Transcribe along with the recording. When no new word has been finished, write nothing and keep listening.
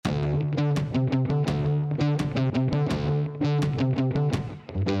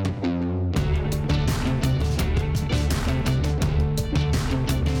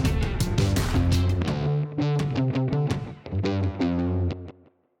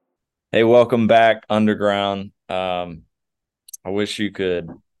Hey, welcome back, Underground. I wish you could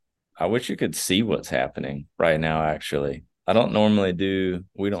I wish you could see what's happening right now, actually. We don't normally do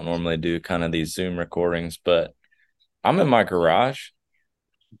kind of these Zoom recordings, but I'm in my garage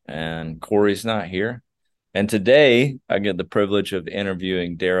and Corey's not here. And today I get the privilege of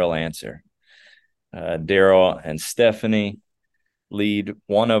interviewing Darryl Answer. Darryl and Stephanie lead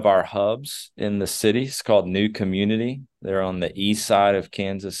one of our hubs in the city. It's called New Community. They're on the east side of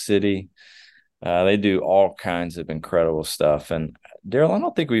Kansas City. They do all kinds of incredible stuff. And Darryl, I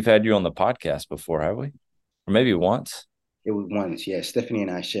don't think we've had you on the podcast before, have we? Or maybe once. It was once, yeah. Stephanie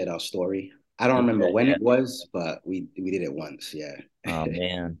and I shared our story. I don't Yeah, remember when yeah. it was, but we did it once, yeah. Oh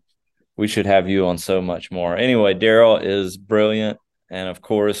man, we should have you on so much more. Anyway, Darryl is brilliant, and of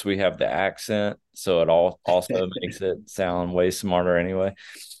course we have the accent, so it all also makes it sound way smarter. Anyway,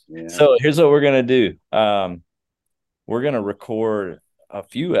 Yeah. so here's what we're gonna do. We're gonna record a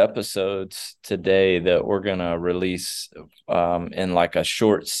few episodes today that we're gonna release in like a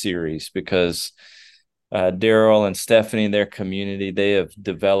short series because Darryl and Stephanie, their community, they have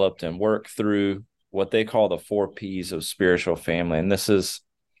developed and worked through what they call the 4 P's of spiritual family. And this is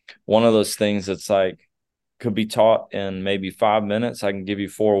one of those things that's like could be taught in maybe 5 minutes. I can give you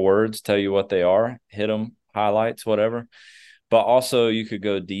 4 words, tell you what they are, hit them, highlights, whatever. But also, you could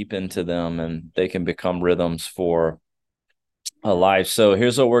go deep into them and they can become rhythms for a life. So,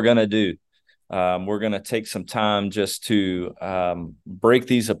 here's what we're going to do. We're going to take some time just to break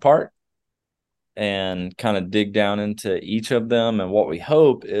these apart and kind of dig down into each of them. And what we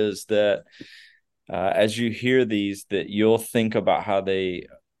hope is that as you hear these, that you'll think about how they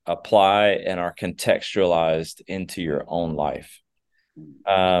apply and are contextualized into your own life.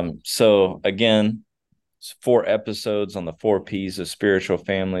 So again, 4 episodes on the 4 P's of spiritual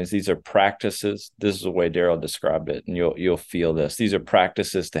families. These are practices. This is the way Darryl described it, and you'll feel this. These are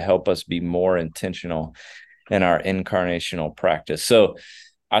practices to help us be more intentional in our incarnational practice. So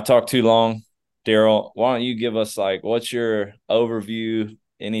I talked too long. Darryl, why don't you give us like what's your overview?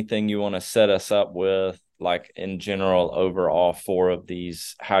 Anything you want to set us up with, like in general, over all 4 of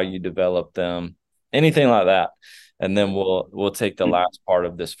these, how you develop them, anything like that. And then we'll take the last part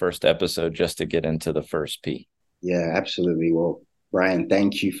of this first episode just to get into the first P. Yeah, absolutely. Well, Brian,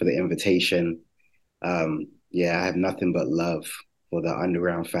 thank you for the invitation. Yeah, I have nothing but love for the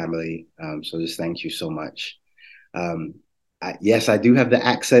underground family. So just thank you so much. Um, yes, I do have the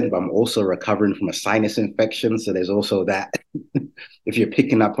accent, but I'm also recovering from a sinus infection. So there's also that. If you're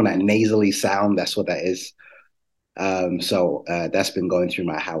picking up on that nasally sound, that's what that is. So that's been going through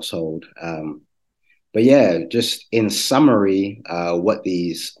my household. But yeah, just in summary, what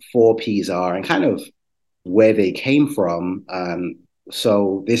these 4 P's are and kind of where they came from.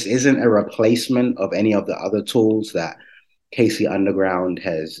 So this isn't a replacement of any of the other tools that Casey Underground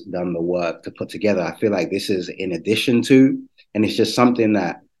has done the work to put together. I feel like this is in addition to, and it's just something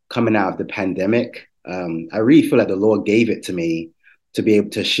that coming out of the pandemic, I really feel like the Lord gave it to me to be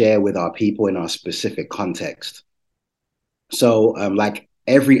able to share with our people in our specific context. So, like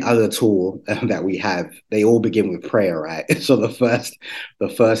every other tool that we have, they all begin with prayer, right? So the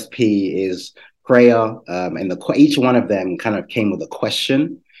first P is prayer, and each one of them kind of came with a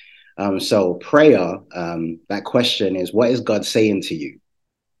question. So prayer, that question is, what is God saying to you?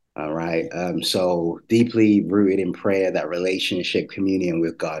 All right. So deeply rooted in prayer, that relationship, communion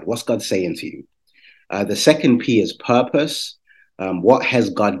with God. What's God saying to you? The second P is purpose. What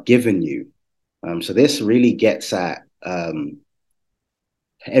has God given you? So this really gets at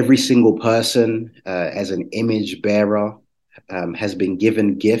every single person as an image bearer has been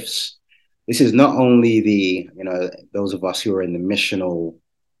given gifts. This is not only those of us who are in the missional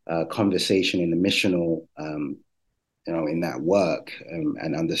conversation, in the missional, in that work,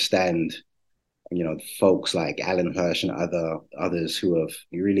 and understand, folks like Alan Hirsch and others who have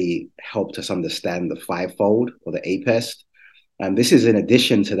really helped us understand the fivefold or the APEST. This is in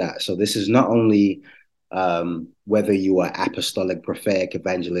addition to that. So this is not only whether you are apostolic, prophetic,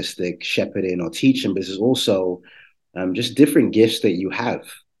 evangelistic, shepherding, or teaching, but this is also just different gifts that you have.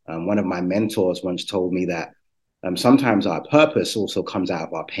 One of my mentors once told me that sometimes our purpose also comes out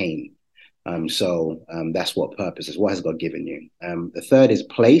of our pain. So that's what purpose is. What has God given you? The third is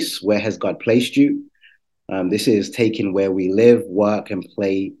place. Where has God placed you? This is taking where we live, work, and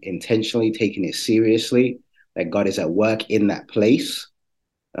play intentionally, taking it seriously, that God is at work in that place.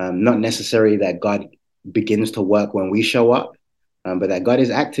 Not necessarily that God begins to work when we show up, but that God is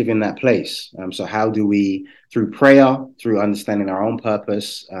active in that place. So, how do we, through prayer, through understanding our own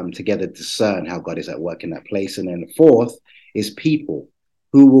purpose, together discern how God is at work in that place? And then the fourth is people.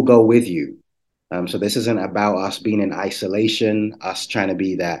 Who will go with you? So, this isn't about us being in isolation, us trying to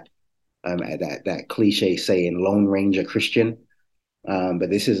be that that cliche saying, Lone Ranger Christian. But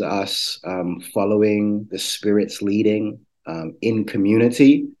this is us following the Spirit's leading in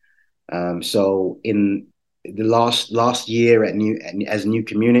community. So in the last year as New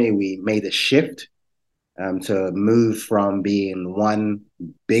Community, we made a shift to move from being one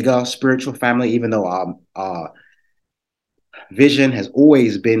bigger spiritual family, even though our vision has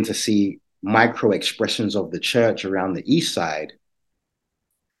always been to see micro expressions of the church around the east side.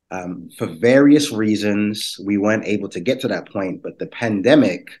 For various reasons, we weren't able to get to that point, but the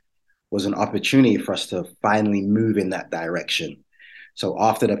pandemic was an opportunity for us to finally move in that direction. So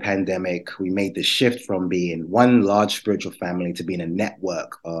after the pandemic, we made the shift from being one large spiritual family to being a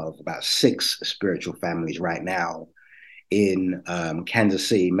network of about 6 spiritual families right now in Kansas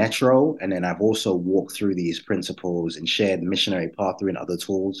City Metro. And then I've also walked through these principles and shared the missionary pathway and other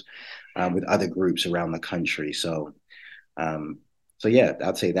tools with other groups around the country. Um, so yeah,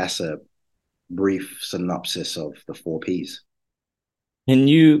 I'd say that's a brief synopsis of the 4 Ps. Can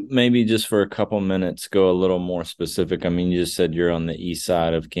you maybe just for a couple minutes go a little more specific? I mean, you just said you're on the east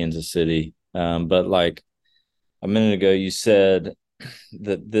side of Kansas City, but like a minute ago, you said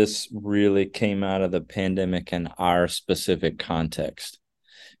that this really came out of the pandemic and our specific context.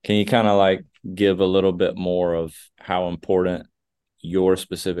 Can you kind of like give a little bit more of how important your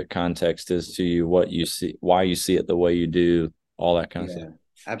specific context is to you, what you see, why you see it the way you do, all that kind of stuff?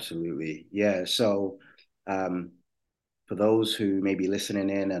 Yeah, absolutely. Yeah. So, um, for those who may be listening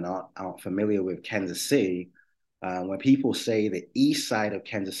in and aren't familiar with Kansas City, when people say the east side of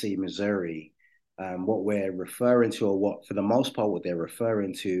Kansas City, Missouri, what we're referring to, or what for the most part, what they're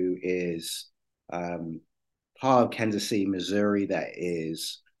referring to is um, part of Kansas City, Missouri that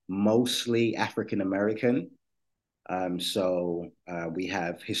is mostly African American. We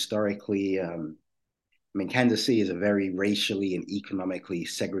have historically, I mean, Kansas City is a very racially and economically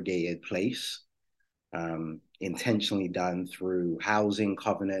segregated place, intentionally done through housing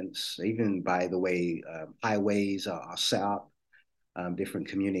covenants, even by the way highways are set up. Different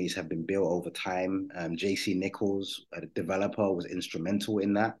communities have been built over time. J.C. Nichols, a developer, was instrumental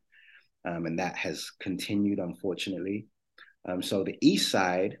in that, and that has continued, unfortunately. So the east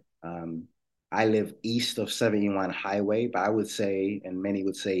side, I live east of 71 Highway, but I would say, and many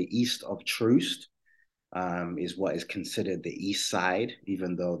would say, east of Troost is what is considered the east side,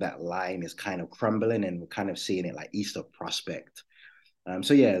 even though that line is kind of crumbling and we're kind of seeing it like east of Prospect.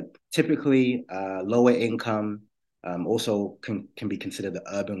 So yeah, typically lower income, also can be considered the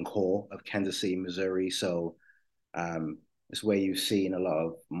urban core of Kansas City, Missouri. So it's where you've seen a lot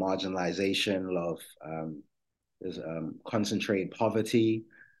of marginalization, a lot of there's concentrated poverty,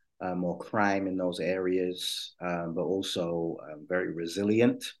 or crime in those areas, but also very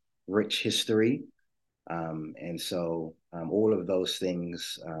resilient, rich history. All of those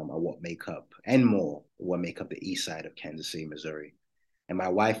things are what make up, and more, what make up the east side of Kansas City, Missouri. And my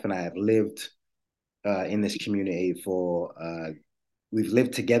wife and I have lived in this community we've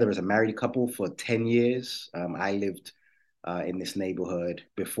lived together as a married couple for 10 years. I lived in this neighborhood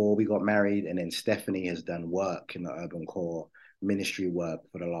before we got married. And then Stephanie has done work in the urban core, ministry work,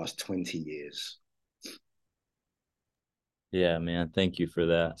 for the last 20 years. Yeah, man. Thank you for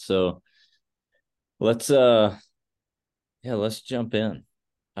that. So let's let's jump in.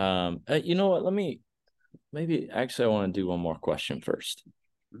 You know what? Let me maybe actually I want to do one more question first.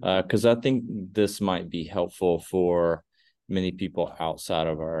 Because I think this might be helpful for many people outside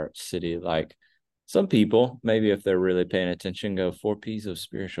of our city. Like some people, maybe if they're really paying attention, go 4 Ps of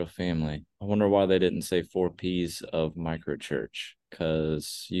spiritual family. I wonder why they didn't say 4 Ps of microchurch,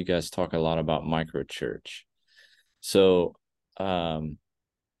 because you guys talk a lot about microchurch. So when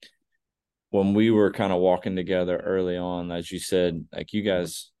we were kind of walking together early on, as you said, like you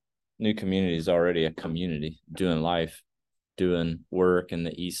guys, New Community is already a community doing life, doing work in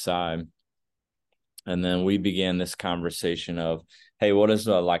the east side. And then we began this conversation of, hey, what does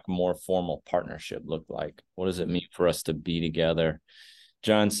a like more formal partnership look like? What does it mean for us to be together?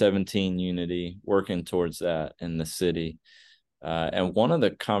 John 17 unity, working towards that in the city. And one of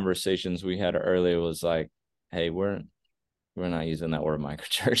the conversations we had earlier was like, hey, we're not using that word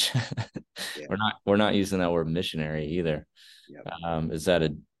microchurch. Yeah. We're not using that word missionary either. Yep. Is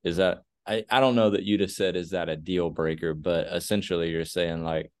that I don't know that you'd have said is that a deal breaker, but essentially you're saying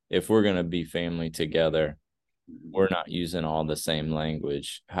like if we're gonna be family together, we're not using all the same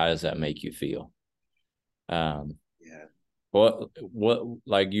language. How does that make you feel? Yeah. What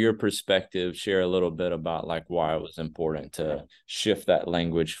like your perspective, share a little bit about like why it was important to shift that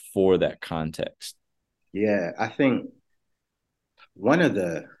language for that context. Yeah. I think I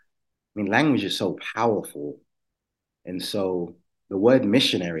mean, language is so powerful. And so the word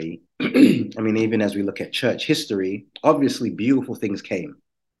missionary, I mean, even as we look at church history, obviously beautiful things came,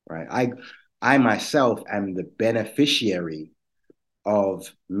 right? I myself am the beneficiary of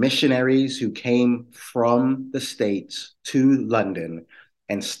missionaries who came from the States to London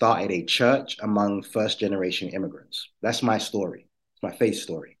and started a church among first generation immigrants. That's my story. It's my faith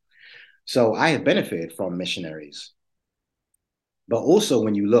story. So I have benefited from missionaries. But also,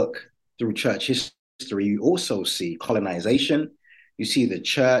 when you look through church history, you also see colonization. You see the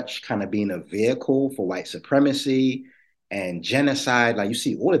church kind of being a vehicle for white supremacy and genocide. Like you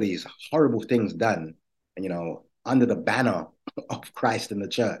see all of these horrible things done, under the banner of Christ and the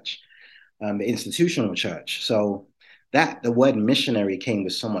church, the institutional church. So that the word missionary came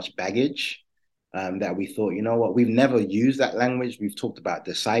with so much baggage that we thought, you know what, we've never used that language. We've talked about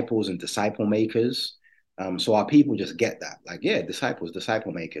disciples and disciple makers. So our people just get that. Like, yeah, disciples,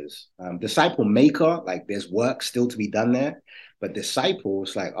 disciple makers. Disciple maker, like there's work still to be done there. But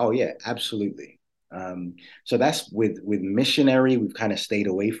disciples, like, oh yeah, absolutely. So that's with missionary, we've kind of stayed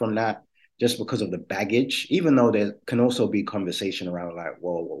away from that just because of the baggage, even though there can also be conversation around like,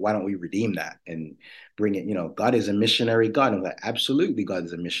 well, why don't we redeem that and bring it, God is a missionary God. And like, absolutely, God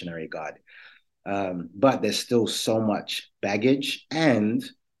is a missionary God. But there's still so much baggage. And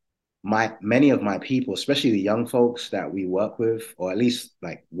many of my people, especially the young folks that we work with, or at least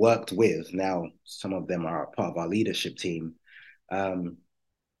like worked with, now some of them are part of our leadership team. Um,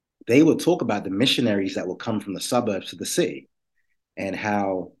 they would talk about the missionaries that will come from the suburbs to the city and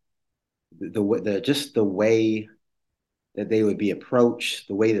how just the way that they would be approached,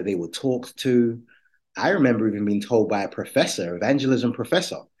 the way that they would talk to. I remember even being told by a professor, evangelism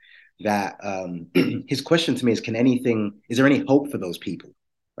professor, that his question to me is, is there any hope for those people?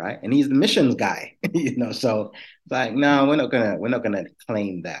 Right. And he's the missions guy, so it's like, no, we're not gonna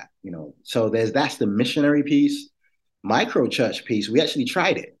claim that, So that's the missionary piece. Micro church piece, we actually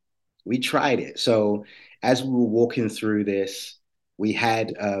tried it. We tried it. So as we were walking through this, we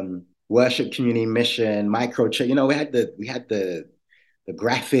had worship community mission, micro church, we had the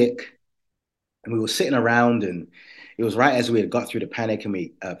graphic, and we were sitting around, and it was right as we had got through the panic and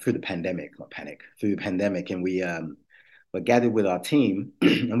we through the pandemic, not panic, through the pandemic, and we were gathered with our team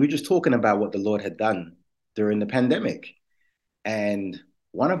and we were just talking about what the Lord had done during the pandemic. And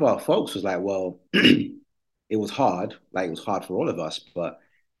one of our folks was like, well, it was hard, like it was hard for all of us, but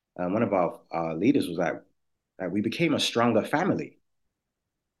one of our leaders was like, we became a stronger family.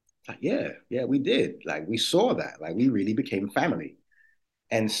 Like, yeah, yeah, we did. Like we saw that, like we really became family.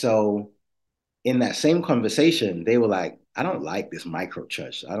 And so in that same conversation, they were like, I don't like this micro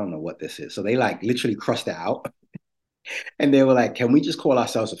church. I don't know what this is. So they like literally crossed it out. And they were like, can we just call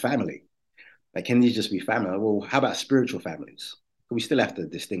ourselves a family? Like, can these just be family? Well, how about spiritual families? We still have to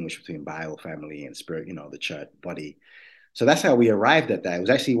distinguish between bio family and spirit, the church body. So that's how we arrived at that. It was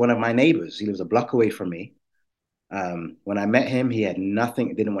actually one of my neighbors. He lives a block away from me. When I met him, he had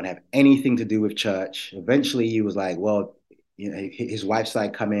nothing, didn't want to have anything to do with church. Eventually, he was like, well, his wife's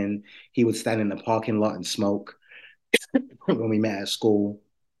side come in. He would stand in the parking lot and smoke when we met at school.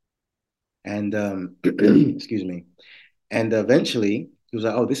 And excuse me. And eventually, he was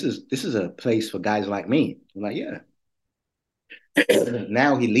like, "Oh, this is a place for guys like me." I'm like, "Yeah."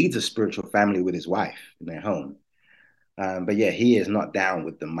 Now he leads a spiritual family with his wife in their home. But yeah, he is not down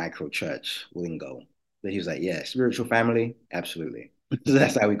with the micro church lingo. But he was like, "Yeah, spiritual family, absolutely." So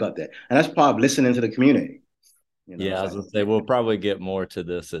that's how we got there, and that's part of listening to the community. Yeah, I It's was like, gonna say we'll probably get more to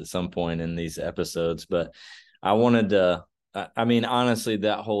this at some point in these episodes, but I wanted to. I mean, honestly,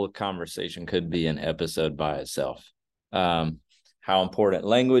 that whole conversation could be an episode by itself. Um, how important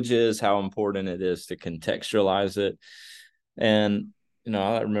language is, how important it is to contextualize it, and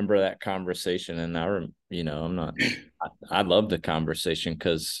I remember that conversation, and I'm not. I love the conversation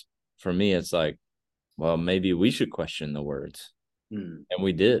because for me, it's like, well, maybe we should question the words, hmm, and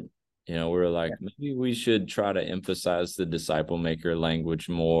we did. We were like, yeah, maybe we should try to emphasize the disciple maker language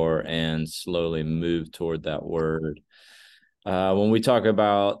more and slowly move toward that word. When we talk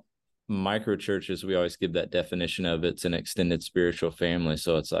about micro churches, we always give that definition of it's an extended spiritual family.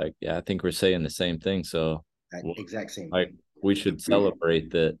 So it's like, yeah, I think we're saying the same thing. So, exact same like, thing. we should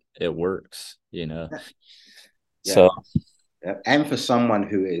celebrate that it works. Yeah, So, yeah. And for someone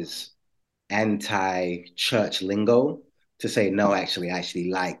who is anti-church lingo to say, no, actually, I actually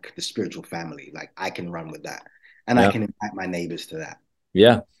like the spiritual family. Like I can run with that. And I yeah, can invite my neighbors to that.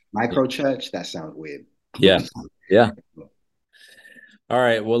 yeah, Micro church, that sounds weird. yeah, yeah. All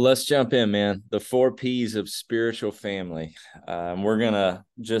right, well, let's jump in, man. The 4 P's of spiritual family. We're going to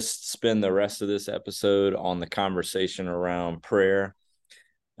just spend the rest of this episode on the conversation around prayer.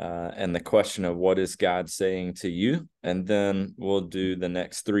 and the question of what is God saying to you. And then we'll do the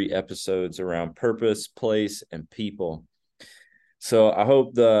next 3 episodes around purpose, place, and people. So I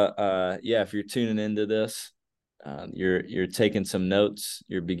hope if you're tuning into this, you're taking some notes.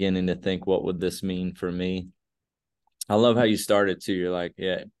 You're beginning to think, what would this mean for me? I love how you started too. You're like,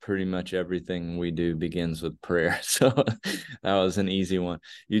 yeah, pretty much everything we do begins with prayer. So that was an easy one.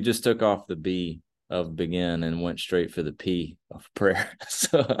 You just took off the B of begin and went straight for the P of prayer.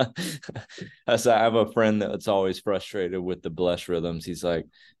 So I have a friend that's always frustrated with the bless rhythms. He's like,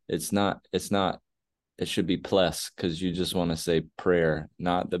 it should be plus because you just want to say prayer,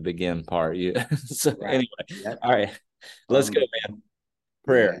 not the begin part. So Right. anyway, Yep. all right, let's go, man. Yeah,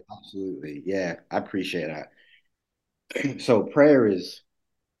 Prayer. absolutely. Yeah, I appreciate that. So prayer is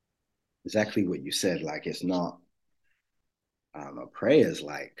exactly what you said. Like it's not, I don't know, prayer is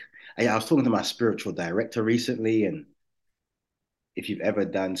like, I was talking to my spiritual director recently, and if you've ever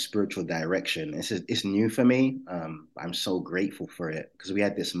done spiritual direction, it's new for me. I'm so grateful for it because we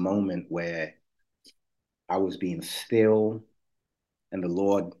had this moment where I was being still, and the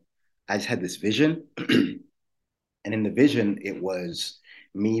Lord, I just had this vision, and in the vision, it was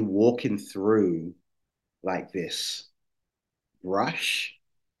me walking through like this brush,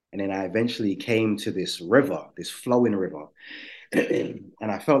 and then I eventually came to this river, this flowing river, and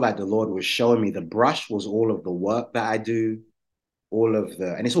I felt like the Lord was showing me the brush was all of the work that I do,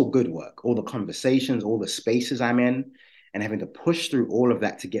 and it's all good work, all the conversations, all the spaces I'm in, and having to push through all of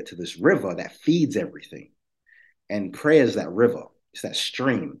that to get to this river that feeds everything. And prayer is that river, it's that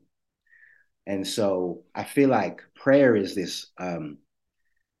stream. And so I feel like prayer is this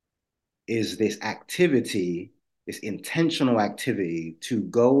activity, this intentional activity to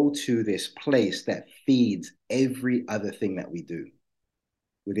go to this place that feeds every other thing that we do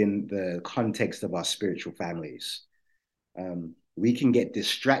within the context of our spiritual families. We can get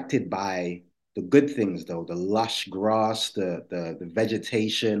distracted by the good things, though, the lush grass, the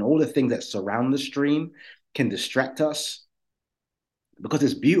vegetation, all the things that surround the stream can distract us because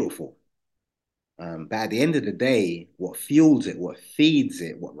it's beautiful. But at the end of the day, what fuels it, what feeds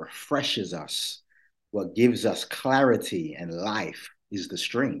it, what refreshes us, what gives us clarity and life is the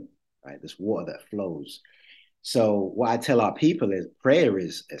stream, right? This water that flows. So what I tell our people is prayer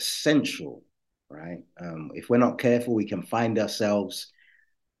is essential, right? If we're not careful, we can find ourselves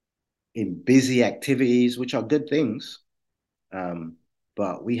in busy activities, which are good things. Um,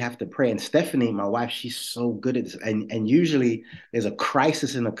 but we have to pray. And Stephanie, my wife, she's so good at this. And usually there's a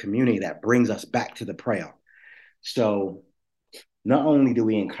crisis in the community that brings us back to the prayer. So not only do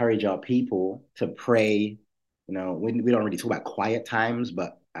we encourage our people to pray, we don't really talk about quiet times,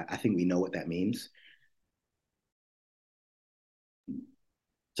 but I think we know what that means.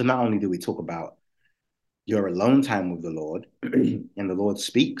 So not only do we talk about your alone time with the Lord, and the Lord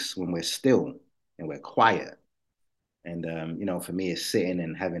speaks when we're still and we're quiet. And for me, it's sitting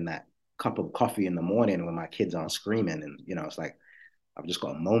and having that cup of coffee in the morning when my kids aren't screaming, and it's like I've just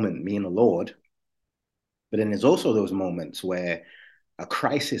got a moment, me and the Lord. But then there's also those moments where a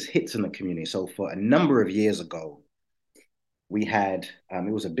crisis hits in the community. So for a number of years ago, we had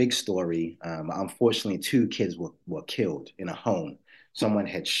it was a big story. Unfortunately, 2 kids were killed in a home. Someone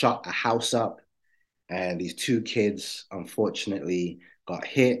had shot a house up, and these 2 kids unfortunately got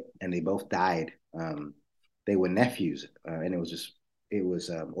hit, and they both died. They were nephews, and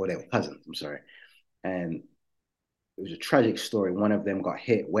or they were cousins. I'm sorry, and it was a tragic story. One of them got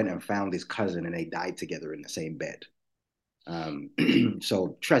hit, went and found his cousin, and they died together in the same bed.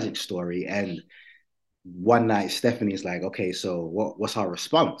 So tragic story. And one night, Stephanie's like, "Okay, so what's our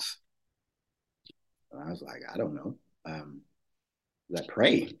response?" And I was like, "I don't know." Like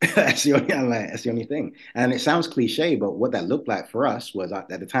pray. That's the only thing. And it sounds cliche, but what that looked like for us was at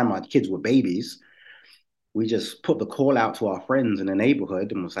the time our kids were babies. We just put the call out to our friends in the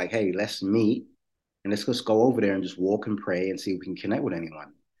neighborhood and was like, "Hey, let's meet and let's just go over there and just walk and pray and see if we can connect with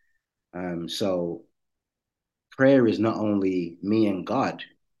anyone." So prayer is not only me and God,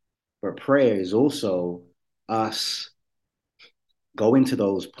 but prayer is also us going to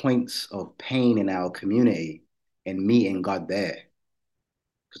those points of pain in our community and meeting God there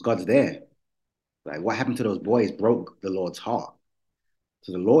because God's there. Like what happened to those boys broke the Lord's heart.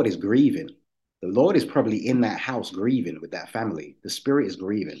 So the Lord is grieving. The Lord is probably in that house grieving with that family. The Spirit is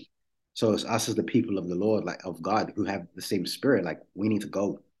grieving. So it's us as the people of the Lord, like of God, who have the same Spirit. Like we need to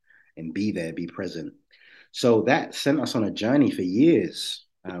go and be there, be present. So that sent us on a journey for years.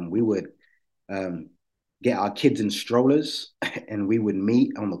 We would um, get our kids in strollers, and we would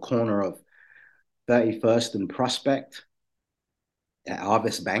meet on the corner of 31st and Prospect at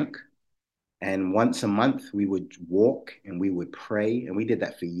Harvest Bank. And once a month, we would walk and we would pray. And we did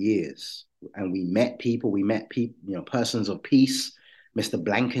that for years. And we met people, persons of peace. Mr.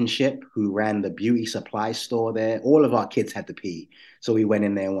 Blankenship, who ran the beauty supply store there. All of our kids had to pee. So we went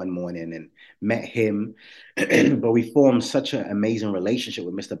in there one morning and met him. But we formed such an amazing relationship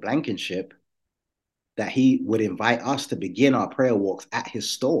with Mr. Blankenship that he would invite us to begin our prayer walks at his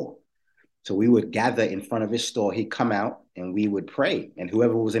store. So we would gather in front of his store. He'd come out and we would pray, and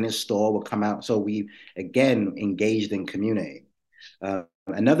whoever was in his store would come out. So we again engaged in community.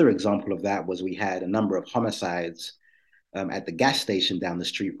 Another example of that was we had a number of homicides at the gas station down the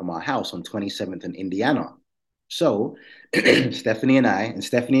street from our house on 27th and Indiana. So Stephanie and I, and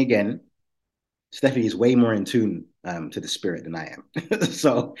Stephanie again, Stephanie is way more in tune to the spirit than I am.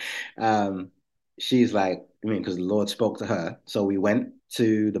 So um, she's like, I mean, because the Lord spoke to her. So we went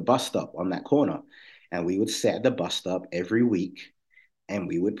to the bus stop on that corner and we would sit at the bus stop every week and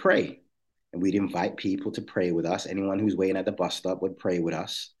we would pray. And we'd invite people to pray with us. Anyone who's waiting at the bus stop would pray with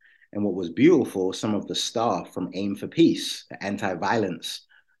us. And what was beautiful, some of the staff from Aim for Peace, the anti-violence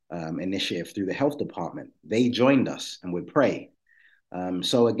initiative through the health department, they joined us and would pray.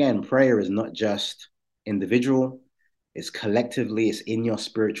 So again, prayer is not just individual, it's collectively, it's in your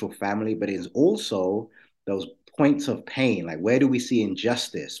spiritual family, but it's also those points of pain. Like, where do we see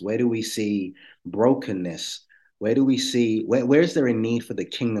injustice? Where do we see brokenness? Where do we see, where is there a need for the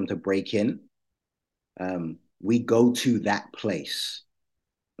kingdom to break in? We go to that place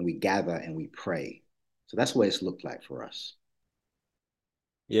and we gather and we pray. So that's what it's looked like for us.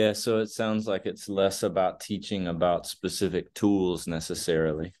 Yeah, so it sounds like it's less about teaching about specific tools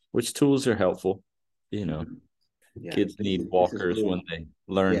necessarily, which tools are helpful. You know, Yeah, kids need this is walkers all, when they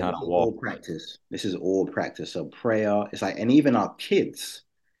learn yeah, how this to is all walk. practice. This is all practice. So prayer, it's like, and even our kids.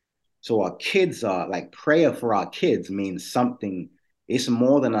 So our kids are like, prayer for our kids means something. It's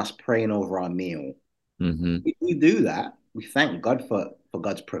more than us praying over our meal. Mm-hmm. We do that. We thank God for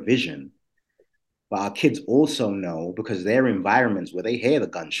God's provision. But our kids also know, because they're environments where they hear the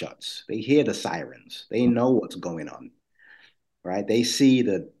gunshots, they hear the sirens, they know what's going on, right? They see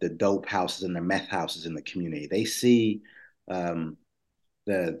the dope houses and the meth houses in the community. They see um,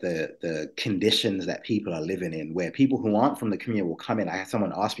 the conditions that people are living in, where people who aren't from the community will come in. I had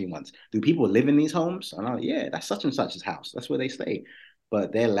someone ask me once, "Do people live in these homes?" And I'm like, "Yeah, that's such and such's house. That's where they stay."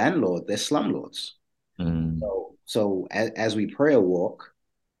 But they're landlords, they're slumlords. Mm. So as we prayer walk,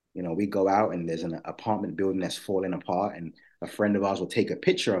 we go out and there's an apartment building that's falling apart, and a friend of ours will take a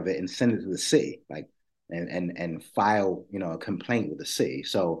picture of it and send it to the city, like, and file, a complaint with the city.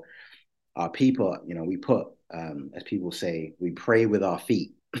 So our people, we put, as people say, we pray with our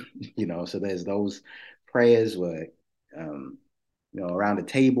feet, So there's those prayers where, around the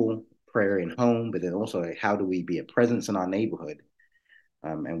table, prayer in home, but then also like, how do we be a presence in our neighborhood?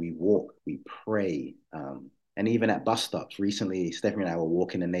 And we walk, we pray, and even at bus stops. Recently, Stephanie and I were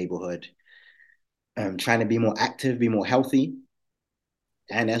walking the neighborhood, trying to be more active, be more healthy.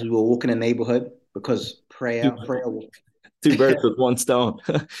 And as we were walking the neighborhood, because Two, prayer, two birds with one stone.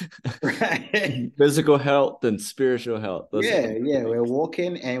 right? Physical health and spiritual health. That's Yeah. We're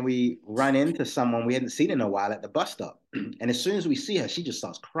walking and we run into someone we hadn't seen in a while at the bus stop. And as soon as we see her, she just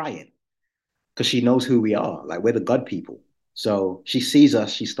starts crying because she knows who we are. Like, we're the God people. So she sees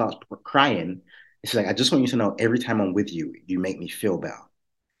us, she starts crying. And she's like, "I just want you to know, every time I'm with you, you make me feel better."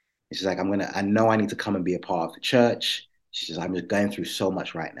 And she's like, I know I need to come and be a part of the church. She says, "I'm just going through so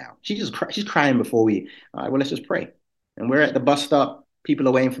much right now." She's crying before all right, well, let's just pray. And we're at the bus stop. People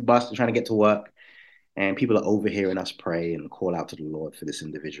are waiting for the bus. They're trying to get to work. And people are overhearing us pray and call out to the Lord for this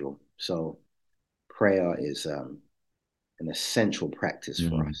individual. So prayer is an essential practice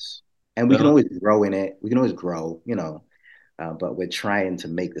for mm. us. And we can Well, always grow in it. We can always grow, but we're trying to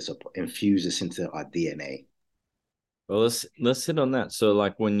make this, infuse this into our DNA. let's hit on that. So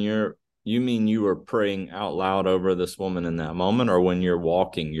like when you mean you were praying out loud over this woman in that moment, or when you're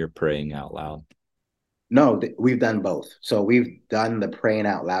walking, you're praying out loud? No, we've done both. So we've done the praying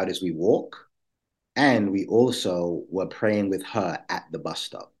out loud as we walk, and we also were praying with her at the bus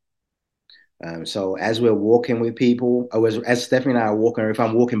stop. So as we're walking with people, or as Stephanie and I are walking, or if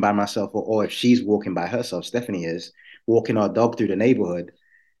I'm walking by myself, or if she's walking by herself, Stephanie is walking our dog through the neighborhood,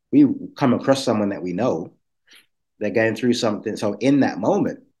 we come across someone that we know, they're going through something. So in that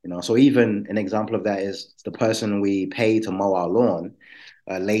moment, so even an example of that is the person we pay to mow our lawn,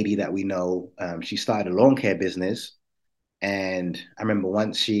 a lady that we know. She started a lawn care business, and I remember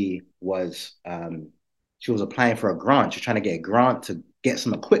once she was applying for a grant. She's trying to get a grant to get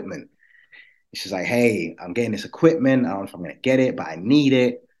some equipment. She's like, "Hey, I'm getting this equipment. I don't know if I'm gonna get it, but I need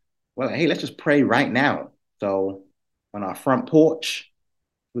it." Well, like, hey, let's just pray right now. So on our front porch,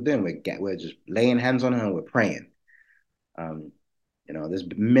 we're doing? We're just laying hands on her and we're praying. Um, there's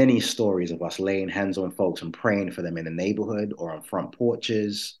many stories of us laying hands on folks and praying for them in the neighborhood or on front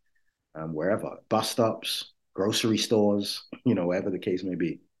porches, wherever, bus stops, grocery stores, wherever the case may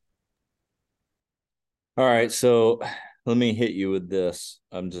be. All right, so let me hit you with this.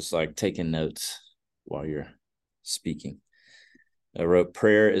 I'm just like taking notes while you're speaking. I wrote,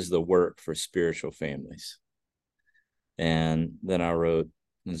 prayer is the work for spiritual families. And then I wrote,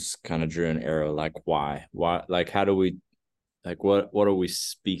 just kind of drew an arrow, like why? Why, like, how do we, like, what are we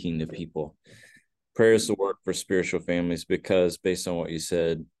speaking to people? Prayer is the work for spiritual families because, based on what you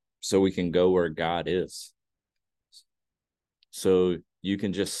said, so we can go where God is. So you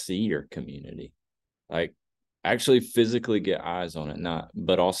can just see your community, like actually physically get eyes on it, not,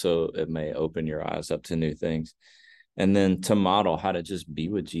 but also it may open your eyes up to new things. And then to model how to just be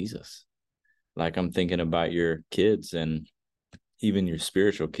with Jesus. Like I'm thinking about your kids and even your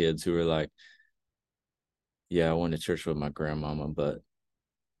spiritual kids who are like, yeah, I went to church with my grandmama, but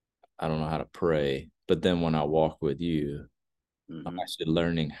I don't know how to pray. But then when I walk with you, I'm Mm-hmm. actually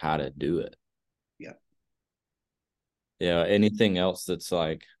learning how to do it. Yeah. Yeah. Anything else that's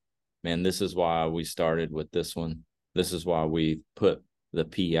like, man, this is why we started with this one. This is why we put the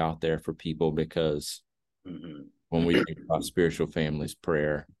P out there for people, because Mm-hmm. when we think about spiritual families,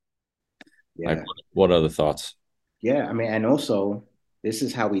 prayer, like Yeah. what other thoughts? Yeah. I mean, and also this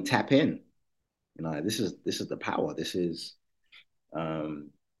is how we tap in. This is the power. Um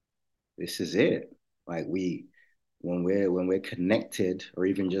this is it. Like when we're connected, or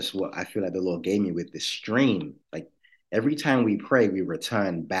even just what I feel like the Lord gave me with this stream, like every time we pray, we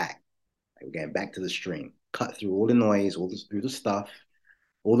return back. Like we're getting back to the stream, cut through all the noise, through the stuff,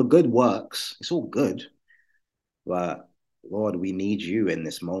 all the good works. It's all good. But Lord, we need you in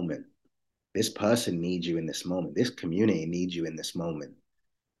this moment. This person needs you in this moment. This community needs you in this moment.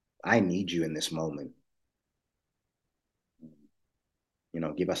 I need you in this moment.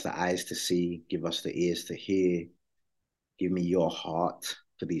 Give us the eyes to see, give us the ears to hear, give me your heart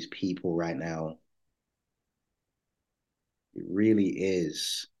for these people right now. It really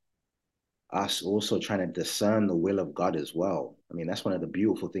is us also trying to discern the will of God as well. I mean, that's one of the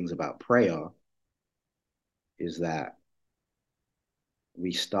beautiful things about prayer is that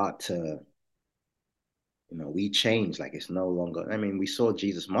we start to, we change. Like it's no longer, I mean, we saw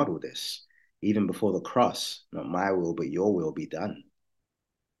Jesus model this even before the cross. Not my will, but your will be done.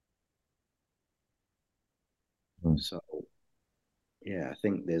 Mm. So, yeah, I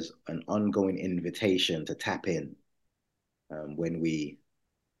think there's an ongoing invitation to tap in when we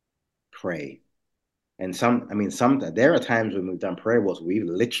pray. And there are times when we've done prayer walks, we've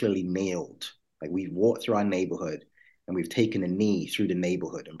literally kneeled. Like we've walked through our neighborhood and we've taken a knee through the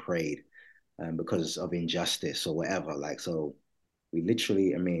neighborhood and prayed because of injustice or whatever. Like, so we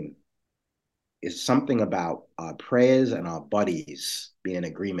literally, I mean, it's something about our prayers and our bodies being in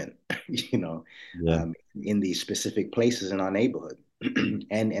agreement, you know, Yeah. um, in these specific places in our neighborhood.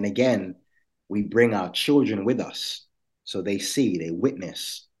 And again, we bring our children with us. So they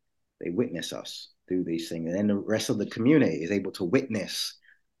witness us through these things. And then the rest of the community is able to witness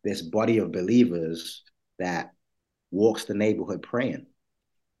this body of believers that walks the neighborhood praying.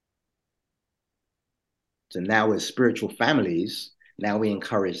 So now as spiritual families, now we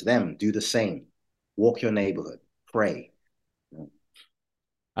encourage them, do the same. Walk your neighborhood, pray.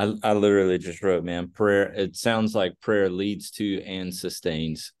 I literally just wrote, man, prayer. It sounds like prayer leads to and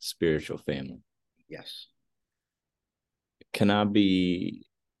sustains spiritual family. Yes. Can I be,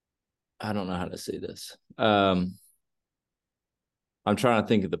 I don't know how to say this. I'm trying to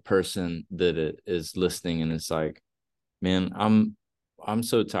think of the person that it is listening and it's like, man, I'm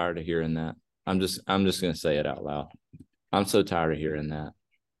so tired of hearing that. I'm just gonna say it out loud. I'm so tired of hearing that.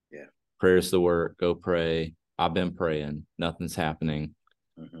 Yeah. Prayer's the work. Go pray. I've been praying. Nothing's happening.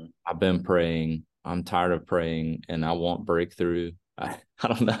 Mm-hmm. I've been praying. I'm tired of praying and I want breakthrough. I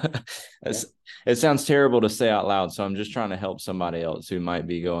don't know. Yeah. It sounds terrible to say out loud. So I'm just trying to help somebody else who might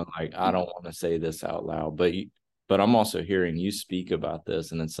be going like, I don't want to say this out loud. But I'm also hearing you speak about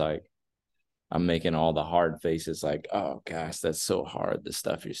this. And it's like, I'm making all the hard faces like, oh gosh, that's so hard, the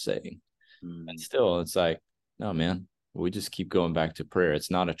stuff you're saying. And Mm, still, it's like, no, man, we just keep going back to prayer.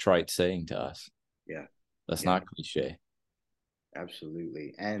 It's not a trite saying to us. yeah. That's Yeah. not cliche.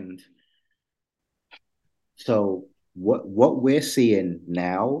 Absolutely. And so what we're seeing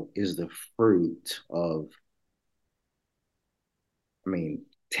now is the fruit of, I mean,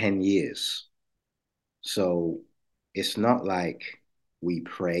 10 years. So it's not like we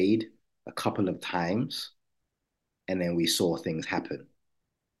prayed a couple of times and then we saw things happen.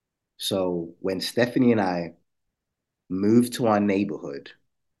 So when Stephanie and I moved to our neighborhood,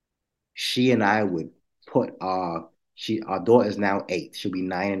 she and I would put our daughter's now 8. She'll be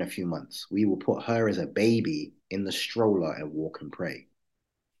 9 in a few months. We will put her as a baby in the stroller and walk and pray.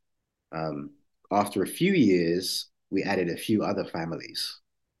 Um, After a few years, we added a few other families.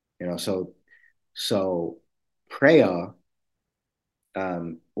 So prayer,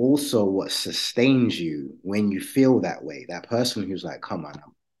 also what sustains you when you feel that way. That person who's like, come on,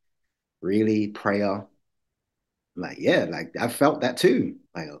 really prayer? Like, yeah, like I felt that too.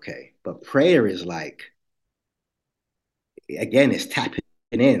 Like, okay. But prayer is like, again, it's tapping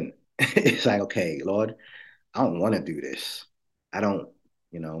in. It's like, okay, Lord, I don't want to do this. I don't,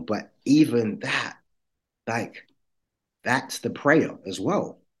 but even that, like, that's the prayer as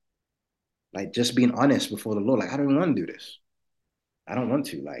well. Like, just being honest before the Lord. Like, I don't want to do this. I don't want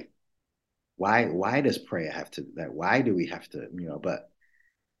to. Like, why does prayer have to, like, why do we have to, but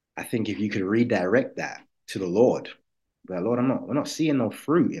I think if you could redirect that to the Lord, but Lord, we're not seeing no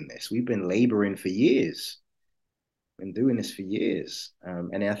fruit in this. We've been laboring for years, been doing this for years.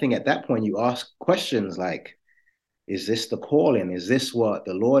 And I think at that point you ask questions like, is this the calling? Is this what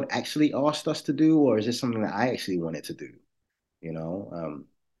the Lord actually asked us to do? Or is this something that I actually wanted to do? You know,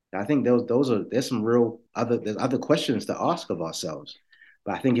 I think there's some there's other questions to ask of ourselves.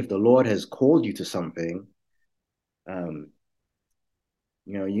 But I think if the Lord has called you to something, um,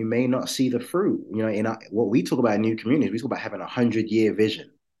 you may not see the fruit. What we talk about in new communities, we talk about having 100-year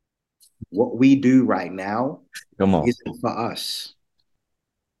vision. What we do right now Come on. isn't for us.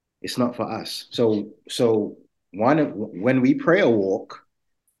 It's not for us. So when we pray a walk,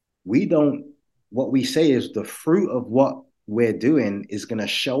 we don't. What we say is the fruit of what we're doing is going to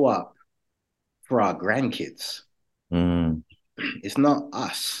show up for our grandkids. Mm, It's not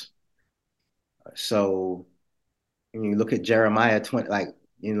us. So when you look at Jeremiah 20, like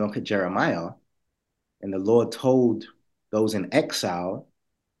you look at Jeremiah, and the Lord told those in exile,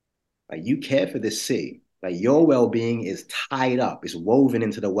 like you care for this city. Like your well-being is tied up, it's woven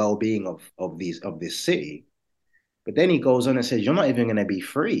into the well-being of this city. But then he goes on and says, you're not even gonna be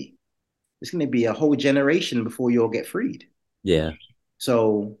free. It's gonna be a whole generation before you'll get freed. yeah.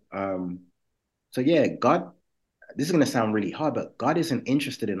 So so yeah, God, this is gonna sound really hard, but God isn't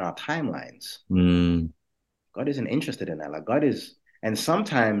interested in our timelines. Mm, God isn't interested in that. Like God is, and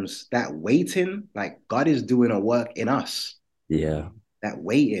sometimes that waiting, like God is doing a work in us. yeah. That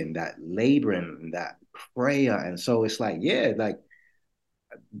waiting, that laboring, that prayer. And so it's like, yeah, like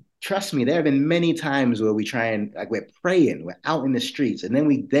trust me, there have been many times where we try and like we're praying, we're out in the streets, and then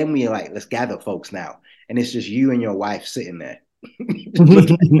we are like, let's gather folks now. And it's just you and your wife sitting there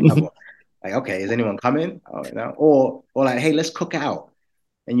looking at each other. Like, okay, is anyone coming? Oh, or like, hey, let's cook out.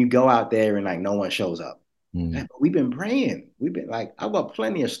 And you go out there and like no one shows up. Mm, Yeah, but we've been praying. We've been like, I've got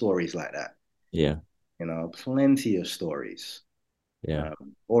plenty of stories like that. yeah. Plenty of stories. Yeah.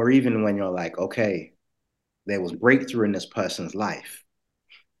 Or even when you're like, okay, there was breakthrough in this person's life.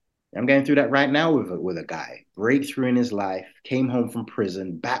 I'm going through that right now with a guy. Breakthrough in his life, came home from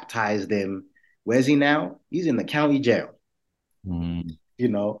prison, baptized him. Where's he now? He's in the county jail, Mm, you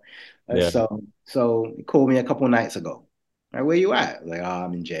know. yeah. So he called me a couple of nights ago. Like, where you at? Like, oh,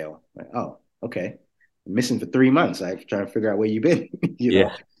 I'm in jail. Like, oh, okay. I'm missing for 3 months. I'm trying to figure out where you've been, you Yeah.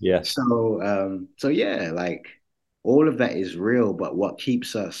 know. Yeah. So yeah, like all of that is real, but what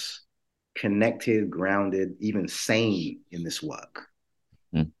keeps us connected, grounded, even sane in this work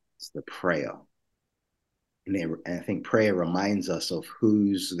Mm, is the prayer. And I think prayer reminds us of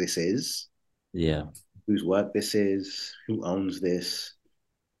whose this is, yeah. whose work this is, who owns this,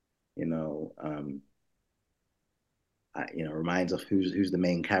 you know, um, reminds of who's the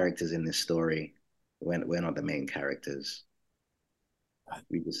main characters in this story. We're not the main characters.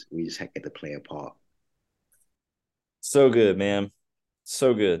 We just get to play a part. So good, man.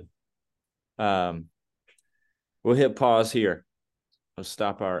 So good. Um, we'll hit pause here. We'll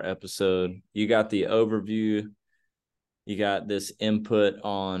stop our episode. You got the overview. You got this input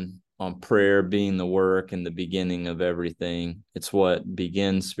on prayer being the work and the beginning of everything. It's what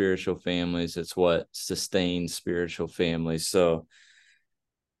begins spiritual families. It's what sustains spiritual families. So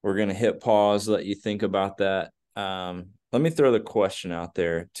we're going to hit pause, let you think about that. Let me throw the question out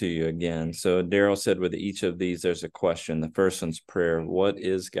there to you again. So Darryl said with each of these, there's a question. The first one's prayer. What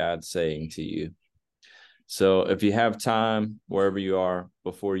is God saying to you? So if you have time, wherever you are,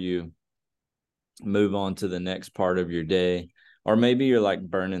 before you move on to the next part of your day, or maybe you're like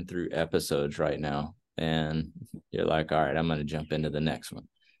burning through episodes right now and you're like, all right, I'm going to jump into the next one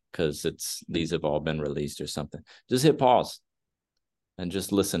because these have all been released or something. Just hit pause and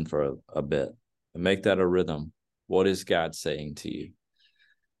just listen for a bit and make that a rhythm. What is God saying to you?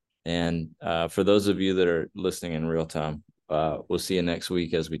 And for those of you that are listening in real time, we'll see you next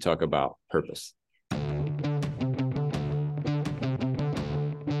week as we talk about purpose.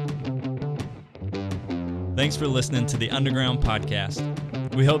 Thanks for listening to the Underground Podcast.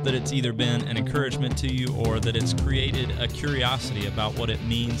 We hope that it's either been an encouragement to you or that it's created a curiosity about what it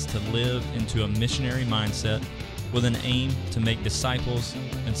means to live into a missionary mindset with an aim to make disciples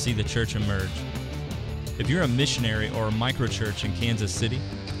and see the church emerge. If you're a missionary or a microchurch in Kansas City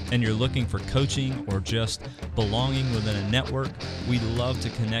and you're looking for coaching or just belonging within a network, we'd love to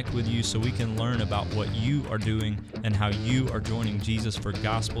connect with you so we can learn about what you are doing and how you are joining Jesus for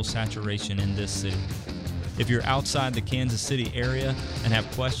gospel saturation in this city. If you're outside the Kansas City area and have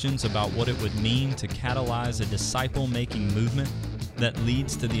questions about what it would mean to catalyze a disciple-making movement that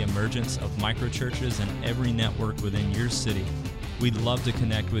leads to the emergence of microchurches in every network within your city, we'd love to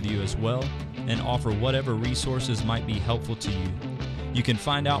connect with you as well and offer whatever resources might be helpful to you. You can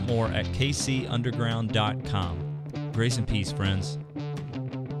find out more at kcunderground.com. Grace and peace, friends.